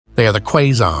They are the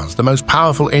quasars, the most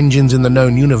powerful engines in the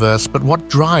known universe, but what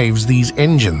drives these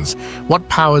engines? What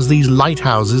powers these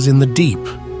lighthouses in the deep?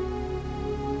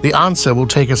 The answer will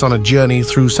take us on a journey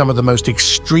through some of the most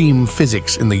extreme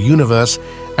physics in the universe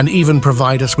and even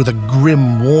provide us with a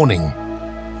grim warning.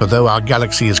 For though our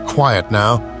galaxy is quiet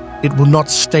now, it will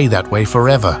not stay that way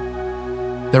forever.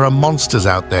 There are monsters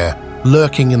out there,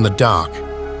 lurking in the dark.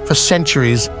 For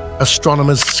centuries,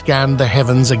 astronomers scanned the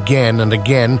heavens again and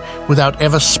again without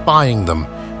ever spying them,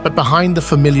 but behind the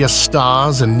familiar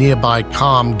stars and nearby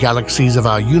calm galaxies of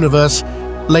our universe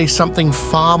lay something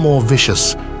far more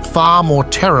vicious, far more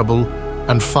terrible,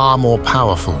 and far more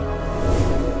powerful.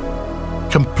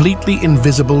 Completely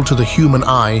invisible to the human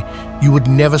eye, you would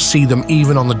never see them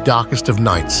even on the darkest of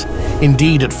nights.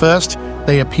 Indeed, at first,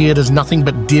 they appeared as nothing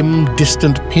but dim,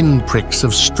 distant pinpricks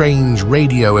of strange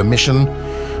radio emission.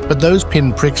 But those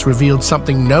pinpricks revealed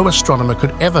something no astronomer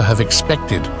could ever have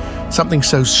expected, something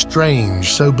so strange,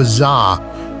 so bizarre,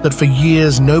 that for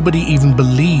years nobody even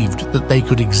believed that they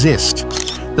could exist,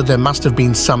 that there must have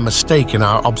been some mistake in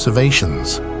our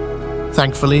observations.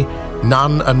 Thankfully,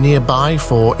 none are nearby,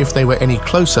 for if they were any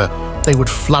closer, they would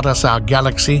flood our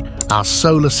galaxy, our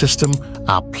solar system,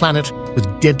 our planet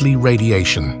with deadly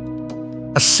radiation.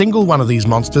 A single one of these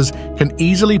monsters can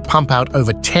easily pump out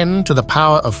over 10 to the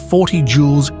power of 40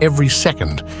 joules every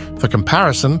second. For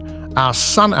comparison, our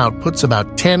sun outputs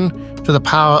about 10 to the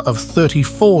power of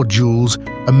 34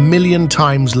 joules, a million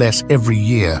times less every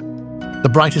year. The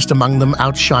brightest among them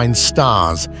outshine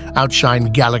stars, outshine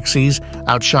galaxies,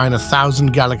 outshine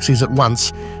 1,000 galaxies at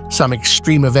once. Some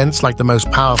extreme events, like the most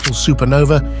powerful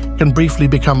supernova, can briefly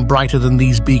become brighter than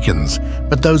these beacons,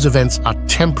 but those events are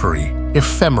temporary,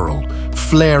 ephemeral,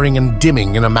 flaring and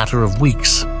dimming in a matter of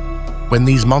weeks. When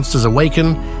these monsters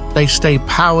awaken, they stay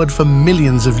powered for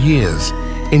millions of years.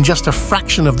 In just a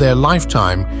fraction of their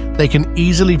lifetime, they can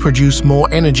easily produce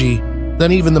more energy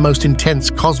than even the most intense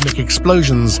cosmic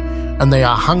explosions, and they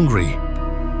are hungry.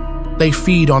 They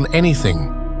feed on anything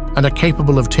and are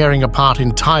capable of tearing apart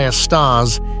entire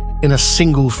stars in a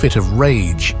single fit of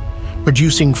rage,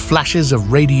 producing flashes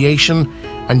of radiation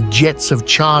and jets of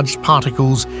charged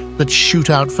particles that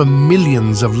shoot out for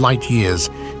millions of light years,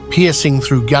 piercing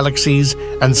through galaxies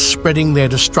and spreading their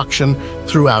destruction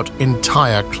throughout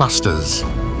entire clusters.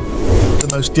 The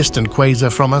most distant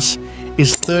quasar from us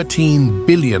is 13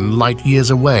 billion light years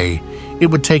away. It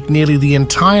would take nearly the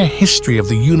entire history of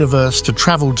the universe to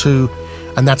travel to,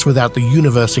 and that's without the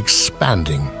universe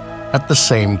expanding at the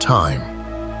same time.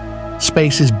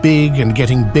 Space is big and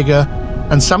getting bigger,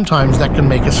 and sometimes that can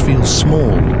make us feel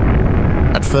small.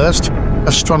 At first,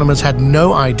 astronomers had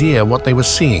no idea what they were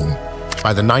seeing.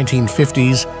 By the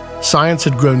 1950s, science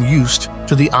had grown used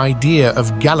to the idea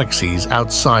of galaxies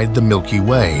outside the Milky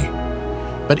Way.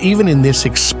 But even in this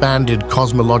expanded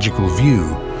cosmological view,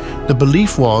 the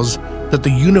belief was that the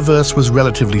universe was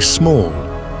relatively small,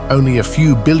 only a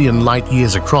few billion light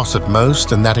years across at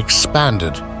most, and that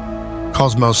expanded.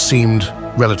 Cosmos seemed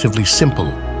relatively simple,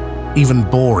 even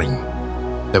boring.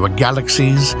 There were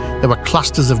galaxies, there were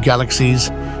clusters of galaxies,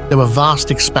 there were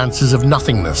vast expanses of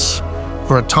nothingness.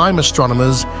 For a time,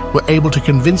 astronomers were able to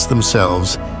convince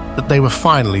themselves that they were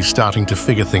finally starting to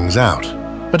figure things out.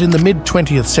 But in the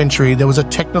mid-20th century, there was a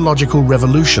technological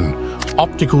revolution.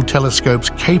 Optical telescopes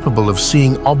capable of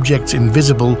seeing objects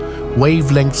invisible,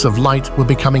 wavelengths of light were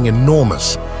becoming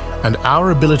enormous, and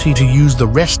our ability to use the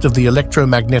rest of the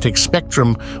electromagnetic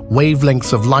spectrum,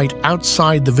 wavelengths of light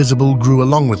outside the visible, grew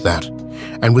along with that.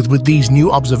 And with these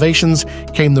new observations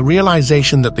came the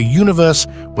realization that the universe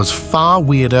was far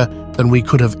weirder than we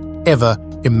could have ever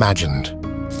imagined.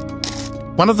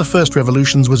 One of the first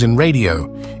revolutions was in radio.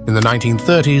 In the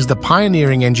 1930s, the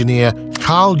pioneering engineer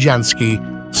Karl Jansky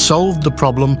solved the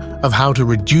problem of how to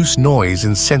reduce noise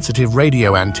in sensitive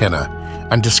radio antenna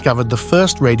and discovered the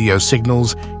first radio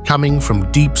signals coming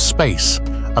from deep space.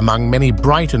 Among many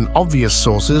bright and obvious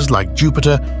sources like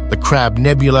Jupiter, the Crab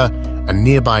Nebula, and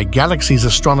nearby galaxies,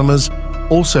 astronomers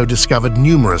also discovered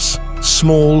numerous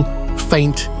small,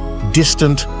 faint,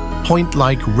 distant,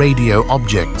 point-like radio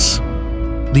objects.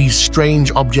 These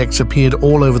strange objects appeared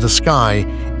all over the sky,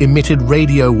 emitted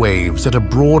radio waves at a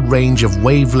broad range of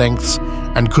wavelengths,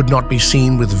 and could not be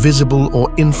seen with visible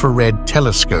or infrared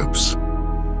telescopes.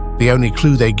 The only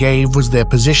clue they gave was their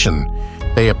position.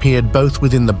 They appeared both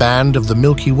within the band of the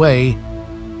Milky Way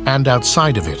and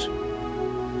outside of it.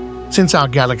 Since our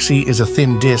galaxy is a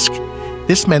thin disk,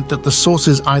 this meant that the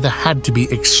sources either had to be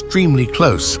extremely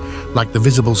close, like the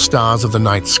visible stars of the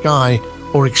night sky,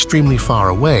 or extremely far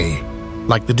away,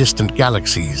 like the distant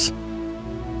galaxies.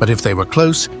 But if they were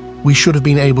close, we should have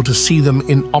been able to see them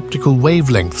in optical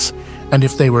wavelengths, and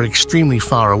if they were extremely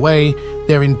far away,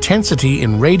 their intensity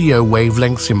in radio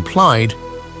wavelengths implied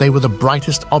they were the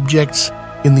brightest objects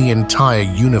in the entire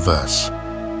universe.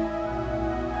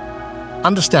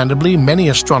 Understandably, many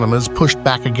astronomers pushed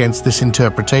back against this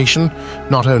interpretation,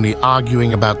 not only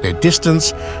arguing about their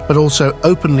distance, but also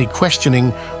openly questioning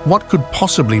what could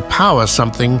possibly power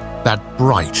something that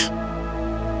bright.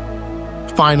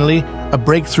 Finally, a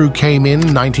breakthrough came in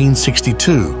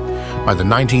 1962. By the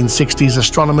 1960s,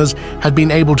 astronomers had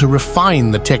been able to refine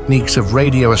the techniques of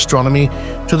radio astronomy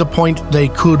to the point they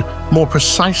could more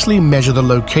precisely measure the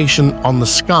location on the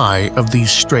sky of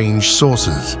these strange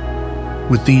sources.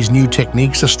 With these new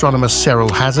techniques, astronomers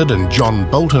Cyril Hazard and John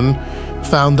Bolton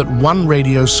found that one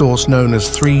radio source known as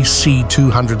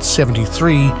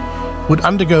 3C273 would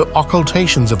undergo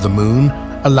occultations of the Moon,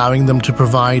 allowing them to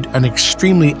provide an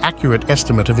extremely accurate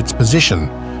estimate of its position.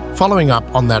 Following up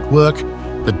on that work,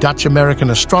 the Dutch-American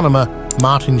astronomer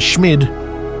Martin Schmid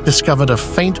discovered a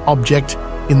faint object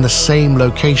in the same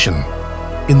location,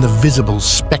 in the visible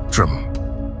spectrum.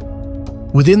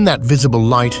 Within that visible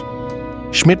light,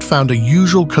 Schmidt found a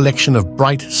usual collection of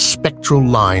bright spectral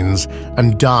lines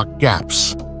and dark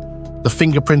gaps, the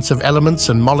fingerprints of elements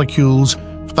and molecules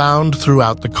found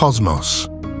throughout the cosmos.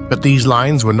 But these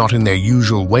lines were not in their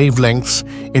usual wavelengths.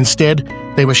 Instead,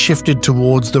 they were shifted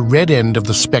towards the red end of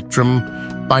the spectrum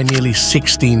by nearly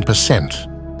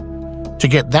 16%. To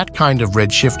get that kind of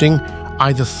redshifting,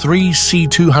 either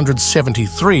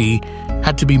 3C273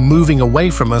 had to be moving away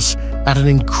from us at an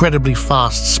incredibly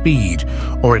fast speed,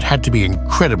 or it had to be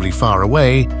incredibly far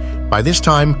away. By this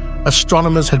time,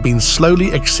 astronomers had been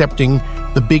slowly accepting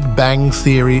the Big Bang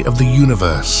theory of the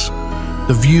universe,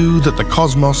 the view that the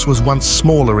cosmos was once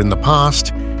smaller in the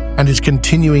past and is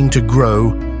continuing to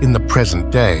grow in the present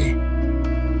day.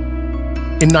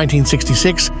 In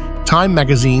 1966, Time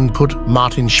magazine put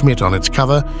Martin Schmidt on its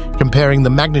cover, comparing the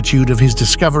magnitude of his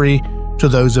discovery to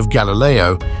those of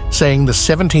Galileo, saying the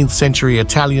 17th century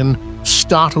Italian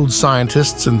startled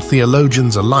scientists and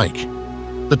theologians alike.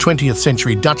 The 20th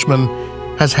century Dutchman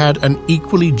has had an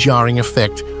equally jarring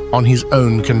effect on his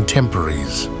own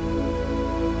contemporaries.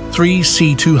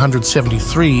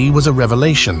 3C273 was a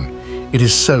revelation. It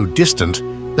is so distant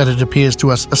that it appears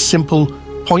to us a simple,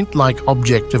 point-like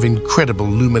object of incredible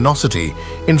luminosity,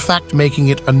 in fact making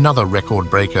it another record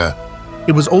breaker.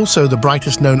 It was also the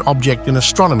brightest known object in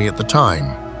astronomy at the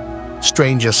time.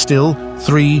 Stranger still,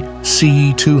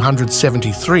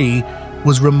 3C273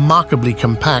 was remarkably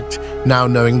compact. Now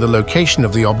knowing the location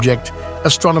of the object,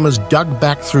 astronomers dug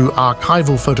back through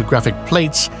archival photographic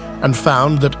plates and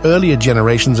found that earlier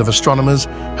generations of astronomers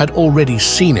had already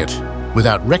seen it,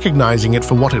 without recognizing it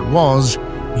for what it was,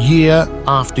 year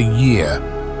after year.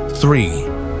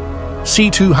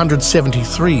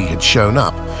 3C273 had shown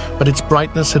up, but its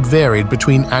brightness had varied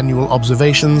between annual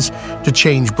observations to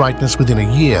change brightness within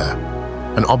a year.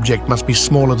 An object must be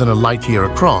smaller than a light year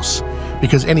across,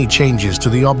 because any changes to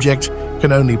the object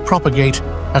can only propagate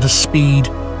at a speed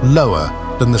lower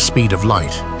than the speed of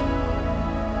light.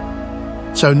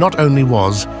 So not only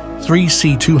was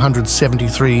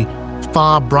 3C273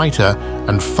 far brighter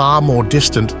and far more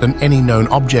distant than any known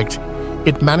object,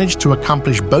 it managed to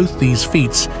accomplish both these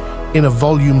feats in a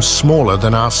volume smaller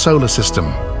than our solar system.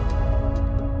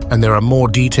 And there are more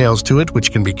details to it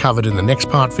which can be covered in the next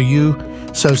part for you,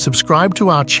 so subscribe to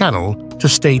our channel to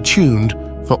stay tuned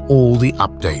for all the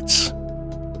updates.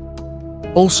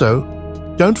 Also,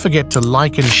 don't forget to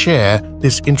like and share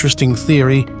this interesting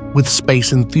theory with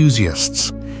space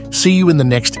enthusiasts. See you in the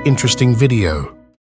next interesting video.